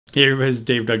Hey everybody, it's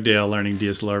Dave Dugdale,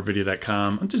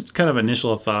 learningdslrvideo.com. Just kind of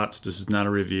initial thoughts. This is not a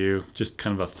review, just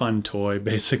kind of a fun toy,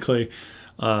 basically.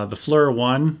 The Flir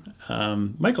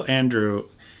 1, Michael Andrew,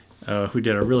 who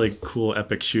did a really cool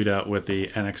epic shootout with the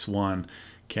NX1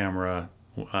 camera,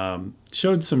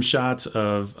 showed some shots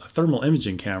of a thermal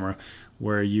imaging camera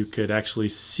where you could actually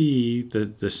see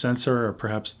the sensor or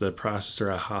perhaps the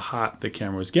processor, how hot the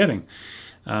camera was getting.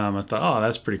 I thought, oh,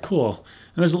 that's pretty cool.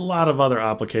 And there's a lot of other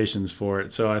applications for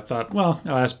it. So I thought, well,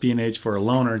 I'll ask B&H for a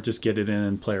loaner, just get it in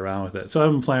and play around with it. So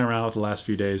I've been playing around with it the last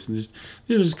few days. And these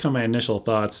are just kind of my initial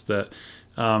thoughts that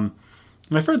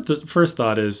my first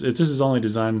thought is this is only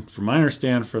designed, from my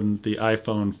understand, from the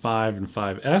iPhone 5 and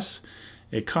 5S.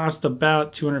 It cost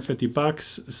about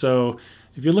 $250. So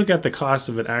if you look at the cost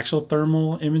of an actual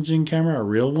thermal imaging camera, a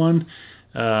real one,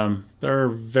 they're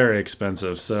very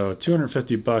expensive. So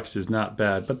 $250 is not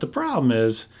bad. But the problem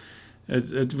is,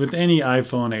 with any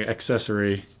iPhone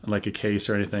accessory, like a case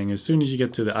or anything, as soon as you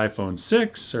get to the iPhone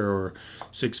 6 or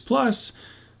 6 Plus,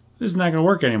 this is not going to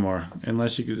work anymore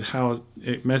unless you could house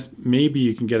it. Maybe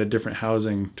you can get a different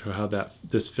housing to how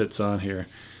this fits on here,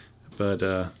 but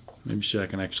maybe I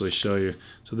can actually show you.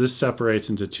 So this separates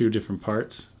into two different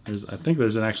parts. I think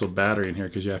there's an actual battery in here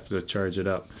because you have to charge it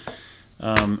up.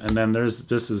 And then this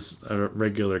is a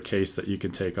regular case that you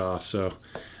can take off. So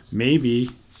maybe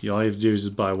all you have to do is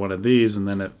just buy one of these, and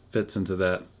then it fits into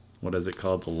that, what is it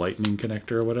called, the lightning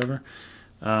connector or whatever.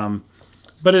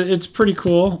 But it's pretty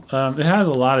cool. It has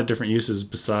a lot of different uses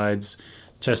besides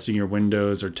testing your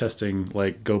windows or testing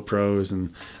like GoPros.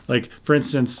 And like, for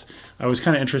instance, I was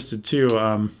kind of interested too.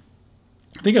 I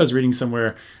think I was reading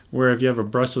somewhere where if you have a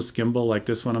brushless gimbal like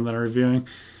this one I'm not reviewing,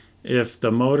 if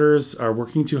the motors are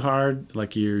working too hard,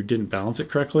 like you didn't balance it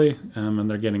correctly, and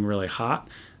they're getting really hot,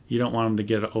 you don't want them to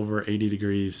get over 80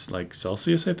 degrees like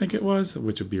Celsius, I think it was,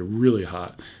 which would be really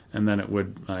hot. And then it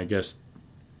would, I guess,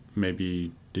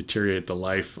 maybe deteriorate the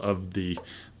life of the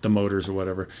motors or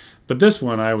whatever. But this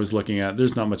one I was looking at,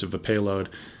 there's not much of a payload.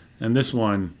 And this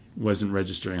one wasn't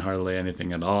registering hardly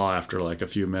anything at all after like a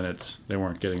few minutes. They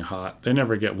weren't getting hot. They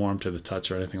never get warm to the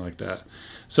touch or anything like that.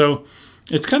 So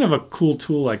it's kind of a cool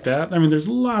tool like that. I mean, there's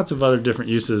lots of other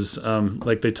different uses,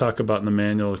 like they talk about in the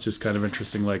manual, which is kind of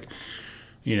interesting. Like,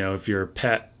 you know, if your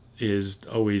pet is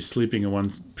always sleeping in one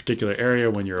particular area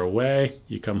when you're away,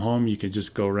 you come home, you can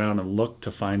just go around and look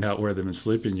to find out where they've been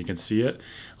sleeping. You can see it.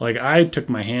 Like I took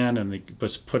my hand and it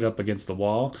was put up against the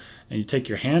wall, and you take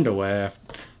your hand away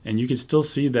and you can still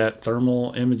see that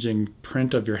thermal imaging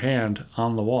print of your hand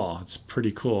on the wall. It's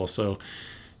pretty cool. So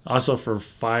also for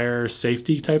fire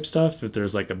safety type stuff, if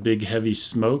there's like a big heavy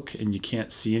smoke and you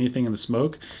can't see anything in the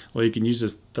smoke, well, you can use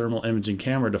this thermal imaging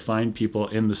camera to find people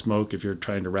in the smoke if you're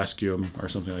trying to rescue them or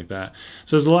something like that.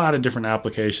 So there's a lot of different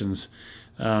applications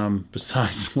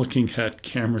besides looking at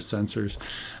camera sensors.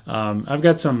 I've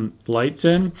got some lights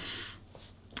in.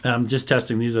 I'm just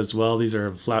testing these as well. These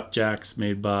are flapjacks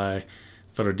made by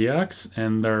Photodiox,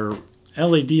 and they're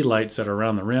LED lights that are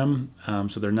around the rim,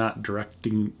 so they're not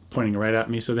pointing right at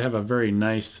me. So they have a very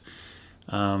nice,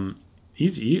 almost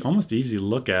easy to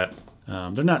look at.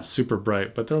 They're not super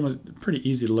bright, but they're almost pretty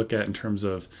easy to look at in terms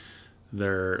of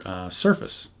their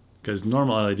surface, because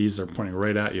normal LEDs are pointing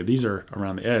right at you. These are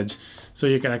around the edge, so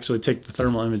you can actually take the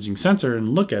thermal imaging sensor and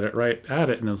look at it right at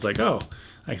it, and it's like, oh,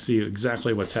 I see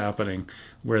exactly what's happening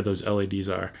where those LEDs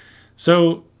are.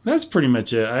 So that's pretty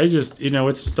much it. I just,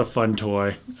 it's just a fun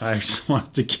toy. I just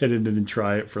wanted to get it in and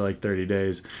try it for like 30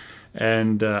 days.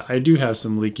 And I do have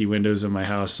some leaky windows in my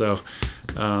house, so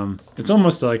it's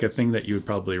almost like a thing that you would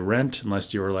probably rent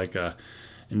unless you were like a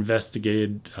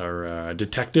investigated or a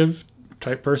detective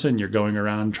type person. You're going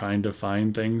around trying to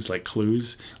find things like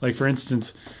clues. Like for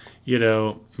instance,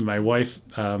 my wife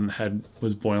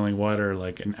was boiling water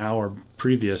like an hour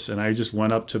previous, and I just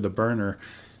went up to the burner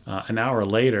an hour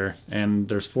later, and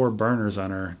there's 4 burners on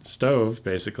her stove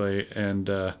basically, and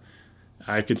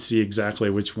I could see exactly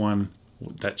which one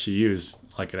that she used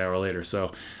like an hour later.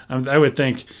 So I would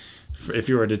think if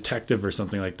you were a detective or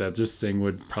something like that, this thing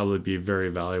would probably be very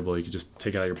valuable. You could just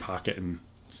take it out of your pocket and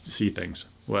see things.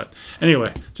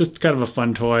 Anyway, just kind of a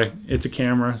fun toy. It's a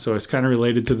camera, so it's kind of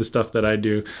related to the stuff that I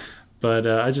do, but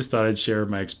I just thought I'd share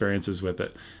my experiences with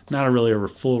it. Not really a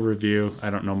full review. I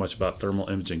don't know much about thermal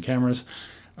imaging cameras.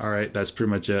 All right, that's pretty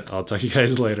much it. I'll talk to you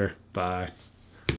guys later. Bye.